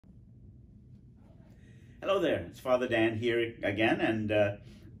Hello there, it's Father Dan here again, and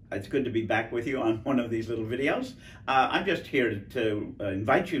it's good to be back with you on one of these little videos. I'm just here to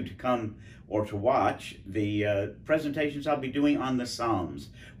invite you to come or to watch the presentations I'll be doing on the Psalms.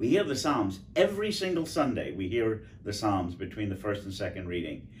 We hear the Psalms every single Sunday. We hear the Psalms between the first and second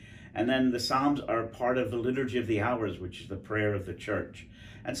reading. And then the Psalms are part of the Liturgy of the Hours, which is the prayer of the church.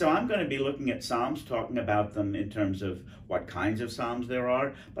 And so I'm going to be looking at Psalms, talking about them in terms of what kinds of Psalms there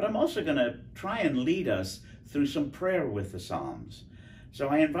are, but I'm also going to try and lead us through some prayer with the Psalms. So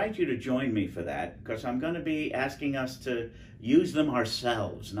I invite you to join me for that, because I'm going to be asking us to use them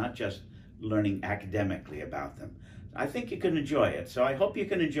ourselves, not just learning academically about them. I think you can enjoy it. So I hope you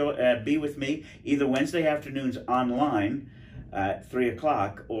can be with me either Wednesday afternoons online at 3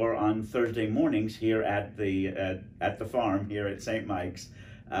 o'clock or on Thursday mornings here at the farm here at St. Mike's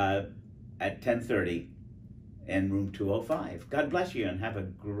at 10:30 in room 205. God bless you and have a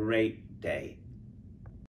great day.